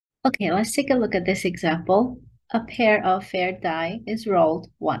Okay, let's take a look at this example. A pair of fair die is rolled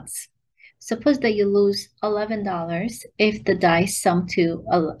once. Suppose that you lose $11 if the dice sum to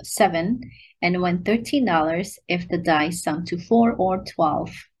 7 and win $13 if the dice sum to 4 or 12.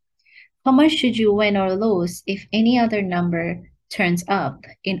 How much should you win or lose if any other number turns up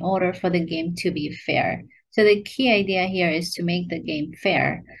in order for the game to be fair? So the key idea here is to make the game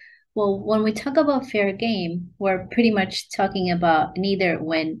fair. Well, when we talk about fair game, we're pretty much talking about neither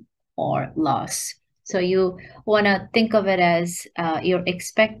win or loss. So you want to think of it as your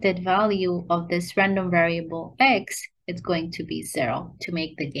expected value of this random variable x is going to be 0 to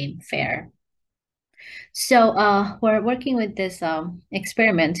make the game fair. So we're working with this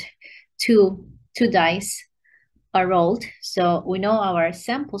experiment. Two dice are rolled. So we know our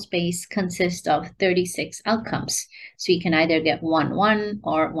sample space consists of 36 outcomes. So you can either get 1, 1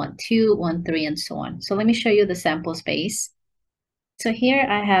 or 1, 2, 1, 3, and so on. So let me show you the sample space. So here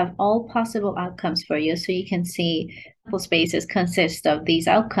I have all possible outcomes for you. So you can see sample spaces consist of these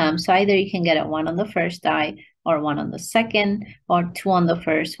outcomes. So either you can get a 1 on the first die or 1 on the second, or 2 on the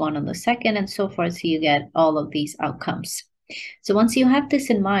first, 1 on the second, and so forth. So you get all of these outcomes. So once you have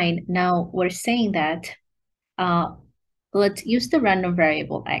this in mind, now we're saying that let's use the random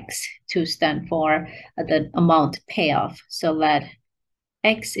variable x to stand for the amount payoff. So let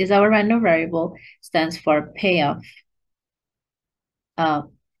x is our random variable, stands for payoff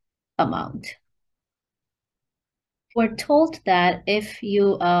amount. We're told that if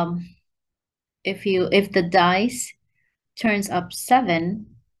the dice turns up 7,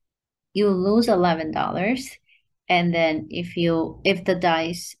 you lose $11. And then if the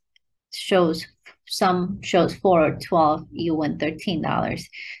dice shows 4 or 12, you win $13.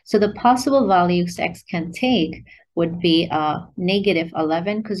 So the possible values x can take would be negative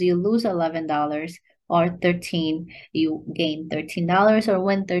 11 because you lose $11, or 13, you gain $13 or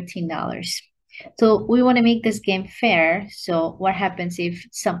win $13. So we want to make this game fair. So what happens if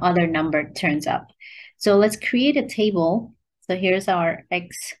some other number turns up? So let's create a table. So here's our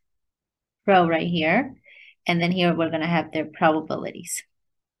x row right here. And then here we're going to have their probabilities.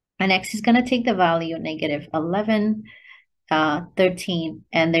 And x is going to take the value negative 11, 13,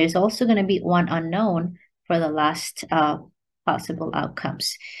 and there's also going to be one unknown for the last possible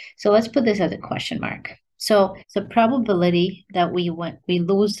outcomes. So let's put this as a question mark. So the probability that we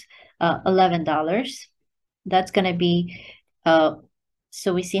lose $11, that's going to be,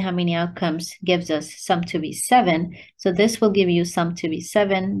 so we see how many outcomes gives us sum to be 7. So this will give you sum to be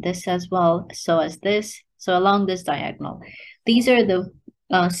 7, this as well, so as this. So along this diagonal, these are the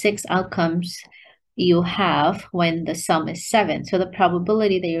 6 outcomes you have when the sum is 7. So the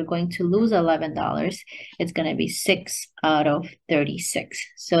probability that you're going to lose $11 is going to be 6 out of 36.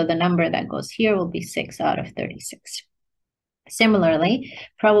 So the number that goes here will be 6 out of 36. Similarly,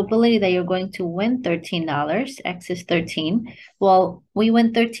 probability that you're going to win $13, x is 13. Well, we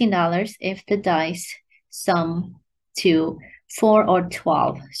win $13 if the dice sum to 4 or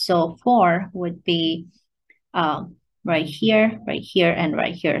 12. So 4 would be right here, and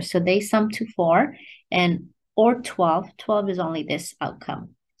right here. So they sum to 4, and or 12. 12 is only this outcome.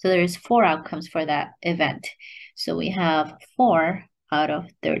 So there's 4 outcomes for that event. So we have 4 out of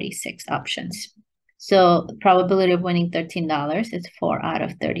 36 options. So the probability of winning $13 is 4 out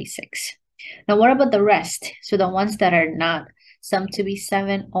of 36. Now, what about the rest? So the ones that are not summed to be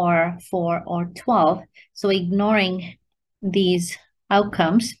 7 or 4 or 12. So ignoring these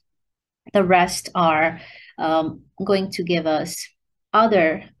outcomes, the rest are going to give us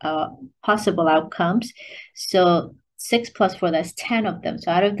other possible outcomes. So 6 plus 4, that's 10 of them.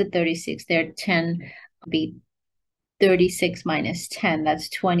 So out of the 36, there are 10, be 36 minus 10, that's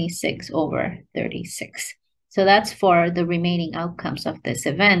 26 over 36. So that's for the remaining outcomes of this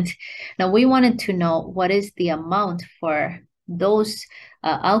event. Now we wanted to know what is the amount for those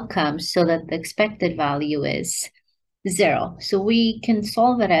outcomes so that the expected value is 0. So we can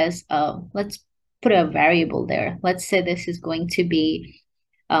solve it as, let's put a variable there. Let's say this is going to be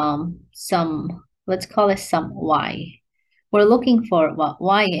let's call it some y. We're looking for what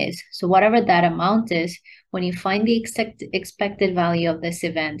y is. So whatever that amount is, when you find the expected value of this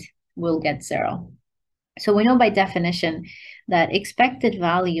event, we'll get 0. So we know by definition that expected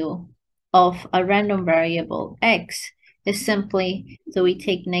value of a random variable x is simply, so we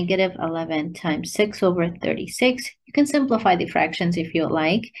take negative 11 times 6 over 36. You can simplify the fractions if you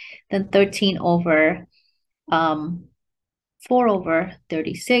like. Then 13 over 4 over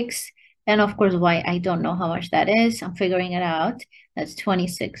 36. And of course, y, I don't know how much that is. I'm figuring it out. That's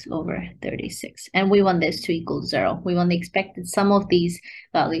 26 over 36. And we want this to equal 0. We want the expected sum of these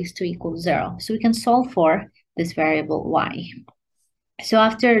values to equal 0. So we can solve for this variable y. So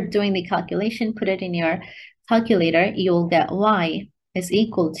after doing the calculation, put it in your calculator, you'll get y is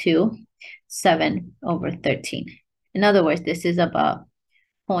equal to 7/13. In other words, this is about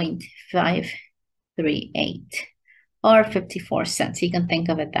 0.538 or 54 cents. You can think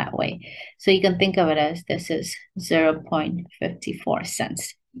of it that way. So you can think of it as this is 0.54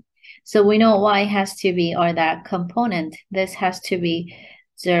 cents. So we know y has to be, or that component, this has to be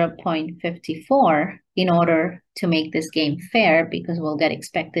 0.54 in order to make this game fair, because we'll get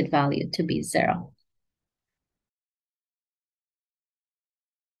expected value to be 0.